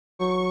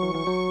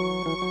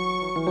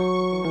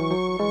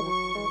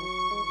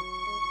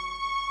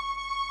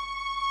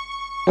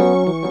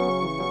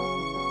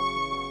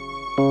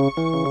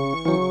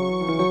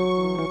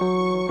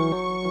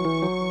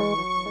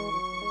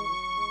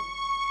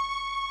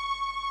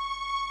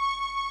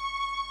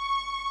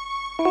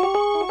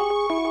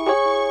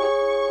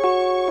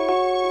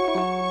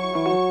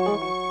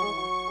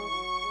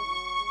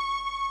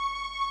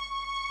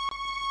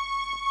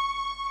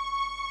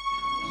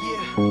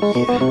Yeah.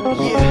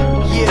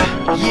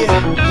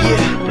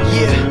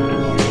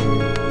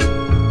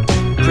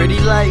 Pretty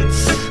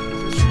lights.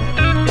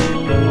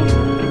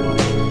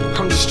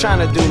 I'm just trying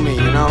to do me,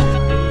 you know.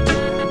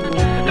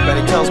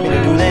 Everybody tells me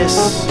to do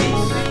this,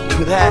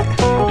 do that,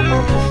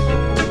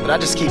 but I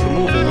just keep it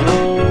moving, you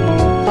know.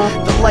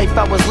 The life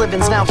I was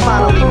living's now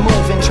finally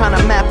moving, trying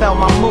to map out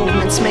my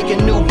movements, make a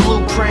new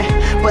blueprint.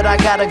 But I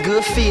got a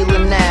good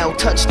feeling now.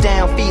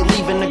 Touchdown, feet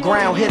leaving the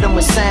ground, hit 'em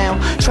with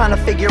sound. Trying to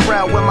figure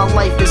out where my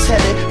life is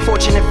headed.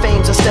 Fortune and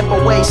fame's a step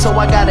away, so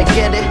I gotta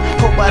get it.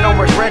 Hope I don't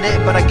regret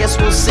it, but I guess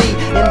we'll see.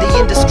 In the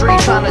industry,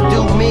 trying to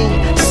do me.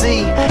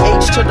 C,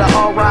 H to the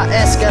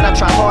R-I-S. Gotta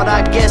try hard,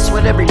 I guess.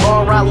 With every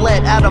bar I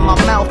let out of my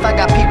mouth, I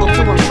got people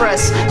to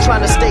impress.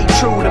 Trying to stay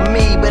true to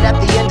me, but at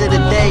the end of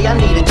the day, I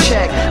need a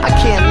check. I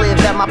can't live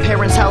at my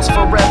parents' house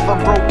forever.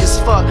 Broke as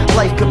fuck,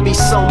 life could be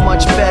so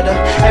much better.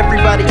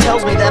 Everybody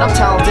tells me that I'm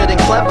talented and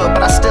clever,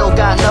 but I still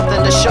got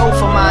nothing to show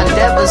for my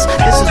endeavors.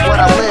 This is what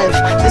I live,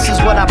 this is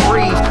what I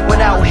breathe.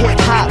 Without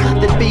hip-hop,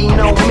 there'd be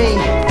no me.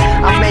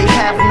 I may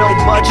have no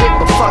budget,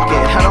 but fuck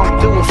it, I don't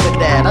do it for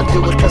that, I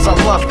do it cause I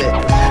love it.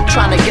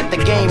 Trying to get the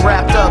game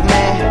wrapped up,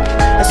 man,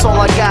 that's all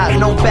I got,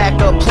 no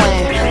backup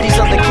plan. These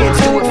other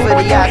kids do it for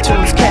the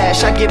iTunes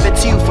cash, I give it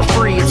to you for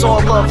free, it's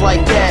all love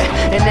like that.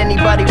 And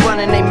anybody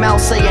running their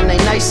mouth saying they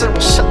nicer, well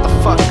shut the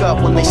fuck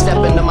up when they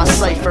step into my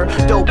cipher.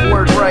 Dope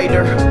word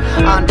writer,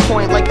 on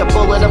point like the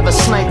bullet of a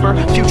sniper.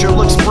 Future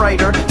looks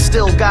brighter,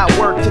 still got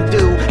work to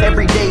do.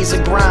 Every day's a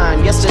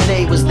grind,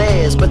 yesterday was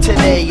theirs, but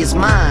today is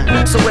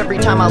mine. So every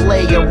time I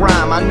lay a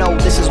rhyme, I know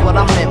this is what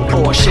I'm meant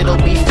for, shit'll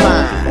be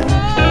fine.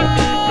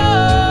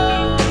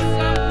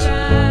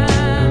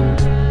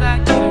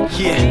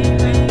 Yeah,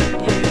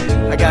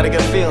 I got a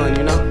good feeling,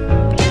 you know.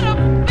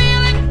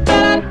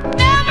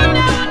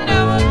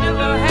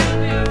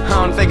 I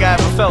don't think I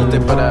ever felt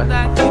it, but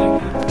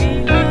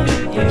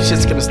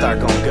shit's gonna start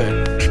going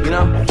good, you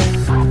know?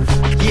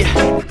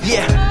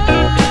 Yeah.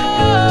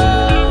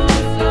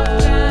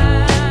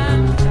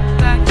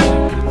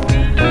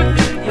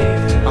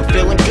 I'm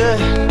feeling good.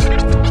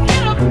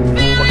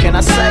 What can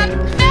I say?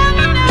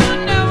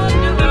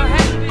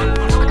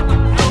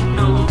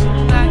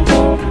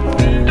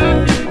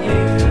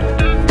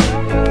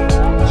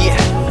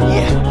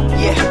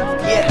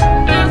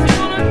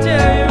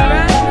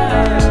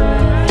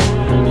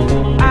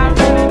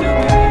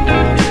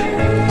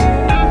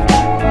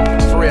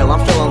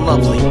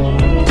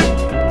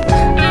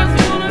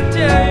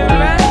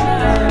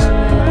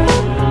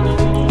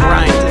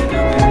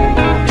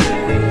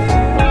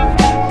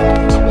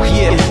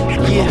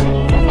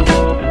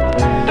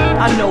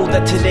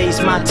 Today's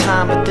my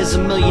time, but there's a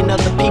million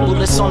other people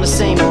that's on the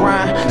same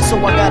grind. So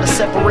I gotta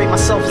separate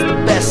myself as the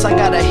best. I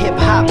got a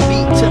hip-hop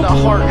beat to the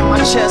heart in my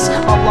chest.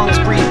 My lungs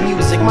breathe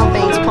music, my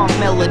veins pump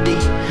melody.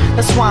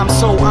 That's why I'm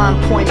so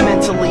on point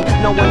mentally.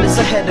 No one is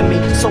ahead of me,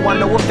 so I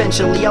know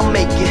eventually I'll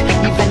make it.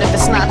 Even if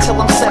it's not till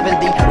I'm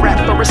 70.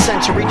 Rap for a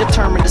century,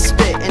 determined to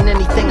spit. And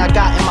anything I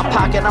got in my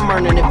pocket, I'm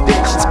earning it,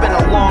 bitch. It's been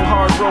a long,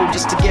 hard road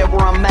just to get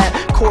where I'm at.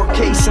 Court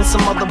case and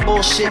some other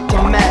bullshit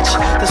to match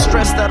the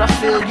stress that I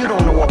feel. You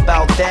don't know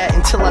about that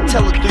until I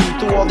tell it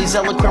through all these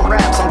eloquent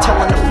raps. I'm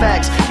telling the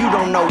facts, you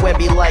don't know it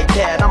be like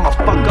that. I'm a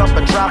fuck up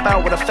and drop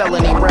out with a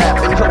felony rap,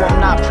 and yo, I'm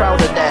not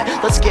proud of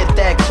that, let's get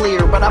that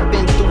clear. But I've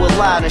been through a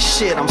lot of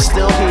shit, I'm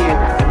still here.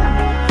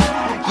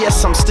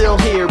 Yes, I'm still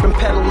here, been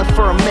pedaling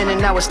for a minute,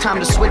 now it's time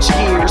to switch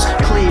gears.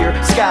 Clear,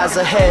 skies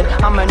ahead,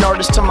 I'm an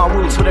artist to my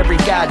roots with every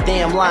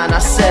goddamn line I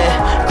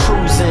said.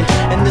 Cruising,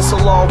 and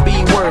this'll all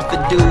be worth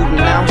it, dude.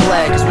 And I'm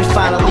glad, cause we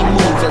finally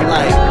moving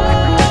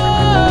like